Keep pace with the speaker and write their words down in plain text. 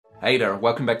Hey there,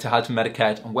 welcome back to How to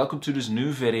Medicate and welcome to this new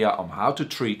video on how to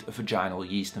treat a vaginal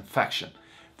yeast infection.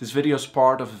 This video is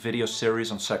part of a video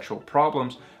series on sexual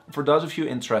problems, and for those of you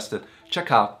interested,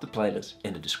 check out the playlist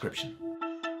in the description.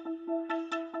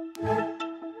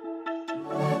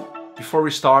 Before we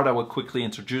start, I will quickly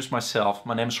introduce myself.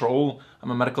 My name is Raoul,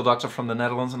 I'm a medical doctor from the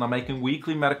Netherlands and I'm making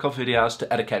weekly medical videos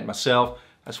to educate myself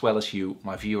as well as you,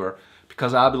 my viewer,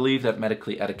 because I believe that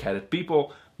medically educated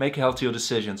people make healthier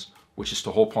decisions, which is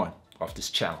the whole point of this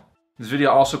channel. This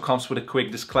video also comes with a quick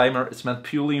disclaimer. It's meant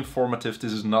purely informative.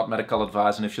 This is not medical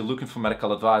advice, and if you're looking for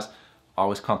medical advice,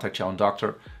 always contact your own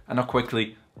doctor. And now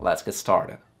quickly, let's get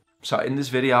started. So in this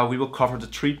video we will cover the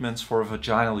treatments for a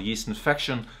vaginal yeast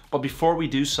infection, but before we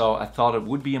do so I thought it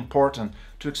would be important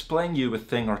to explain you a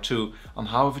thing or two on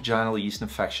how a vaginal yeast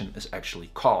infection is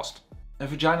actually caused. A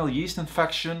vaginal yeast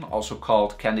infection, also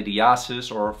called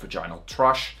candidiasis or vaginal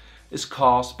thrush, is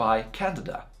caused by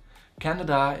Candida.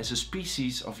 Candida is a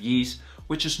species of yeast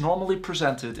which is normally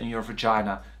presented in your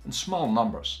vagina in small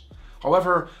numbers.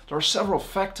 However, there are several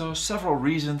factors, several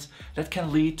reasons that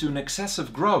can lead to an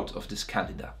excessive growth of this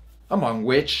Candida. Among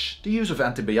which the use of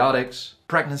antibiotics,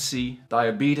 pregnancy,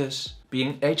 diabetes,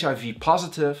 being HIV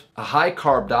positive, a high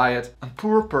carb diet and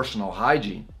poor personal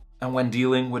hygiene. And when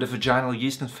dealing with a vaginal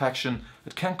yeast infection,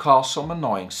 it can cause some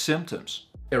annoying symptoms.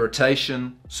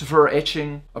 Irritation, severe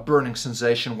itching, a burning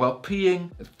sensation while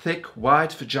peeing, a thick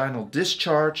white vaginal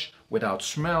discharge without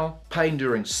smell, pain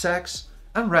during sex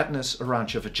and redness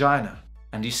around your vagina.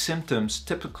 And these symptoms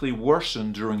typically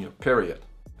worsen during your period.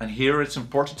 And here it's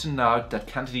important to note that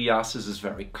candidiasis is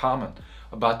very common.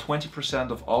 About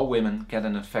 20% of all women get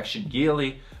an infection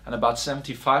yearly and about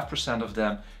 75% of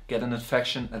them get an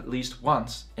infection at least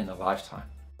once in a lifetime.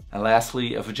 And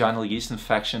lastly, a vaginal yeast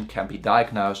infection can be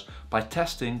diagnosed by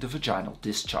testing the vaginal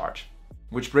discharge.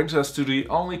 Which brings us to the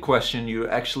only question you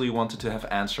actually wanted to have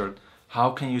answered: how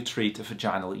can you treat a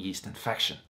vaginal yeast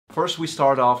infection? First, we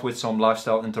start off with some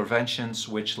lifestyle interventions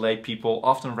which lay people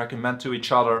often recommend to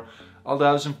each other,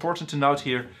 although it's important to note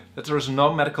here that there is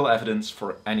no medical evidence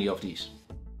for any of these.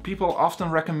 People often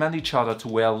recommend each other to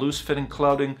wear loose-fitting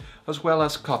clothing as well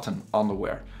as cotton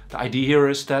underwear. The idea here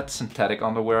is that synthetic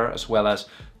underwear as well as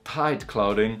tight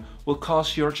clothing will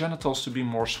cause your genitals to be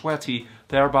more sweaty,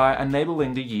 thereby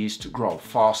enabling the yeast to grow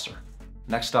faster.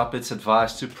 Next up, it's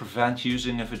advised to prevent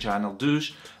using a vaginal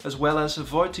douche as well as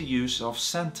avoid the use of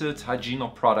scented hygiene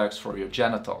products for your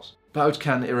genitals. Both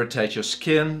can irritate your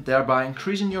skin, thereby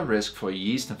increasing your risk for a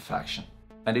yeast infection.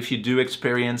 And if you do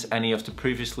experience any of the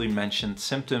previously mentioned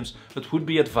symptoms, it would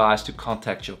be advised to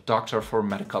contact your doctor for a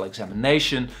medical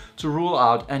examination to rule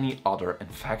out any other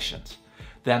infections.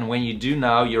 Then when you do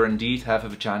know you indeed have a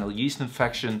vaginal yeast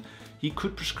infection, he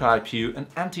could prescribe you an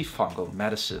antifungal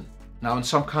medicine. Now in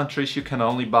some countries you can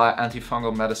only buy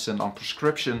antifungal medicine on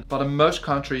prescription, but in most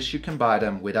countries you can buy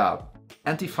them without.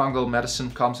 Antifungal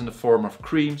medicine comes in the form of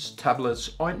creams,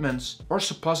 tablets, ointments or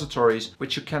suppositories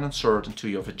which you can insert into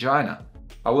your vagina.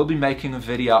 I will be making a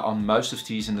video on most of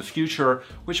these in the future,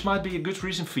 which might be a good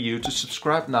reason for you to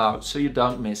subscribe now so you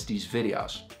don't miss these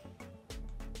videos.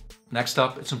 Next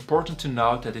up, it's important to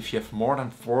note that if you have more than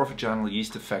 4 vaginal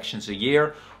yeast infections a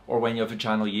year, or when your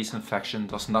vaginal yeast infection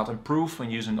does not improve when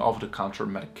using over-the-counter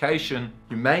medication,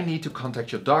 you may need to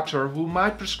contact your doctor, who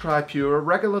might prescribe you a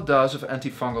regular dose of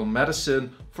antifungal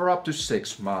medicine for up to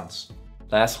 6 months.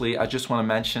 Lastly, I just want to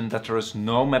mention that there is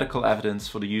no medical evidence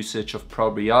for the usage of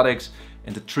probiotics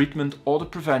in the treatment or the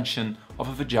prevention of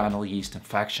a vaginal yeast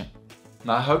infection.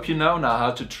 Now I hope you know now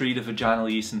how to treat a vaginal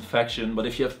yeast infection, but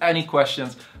if you have any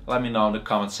questions, let me know in the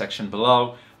comment section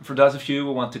below. And for those of you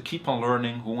who want to keep on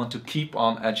learning, who want to keep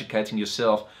on educating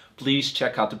yourself, please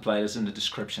check out the playlist in the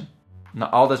description.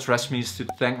 Now all that rests me is to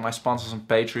thank my sponsors on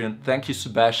Patreon. Thank you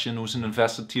Sebastian, who's an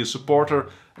invested tier supporter,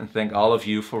 and thank all of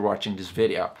you for watching this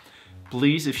video.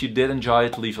 Please, if you did enjoy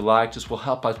it, leave a like. This will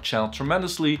help out the channel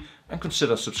tremendously, and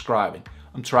consider subscribing.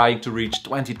 I'm trying to reach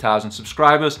 20,000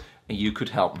 subscribers and you could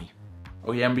help me.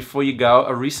 Oh yeah, and before you go,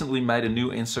 I recently made a new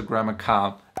Instagram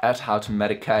account at How to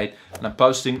Medicate and I'm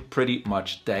posting pretty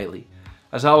much daily.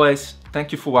 As always,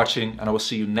 thank you for watching and I will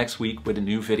see you next week with a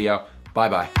new video. Bye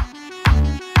bye.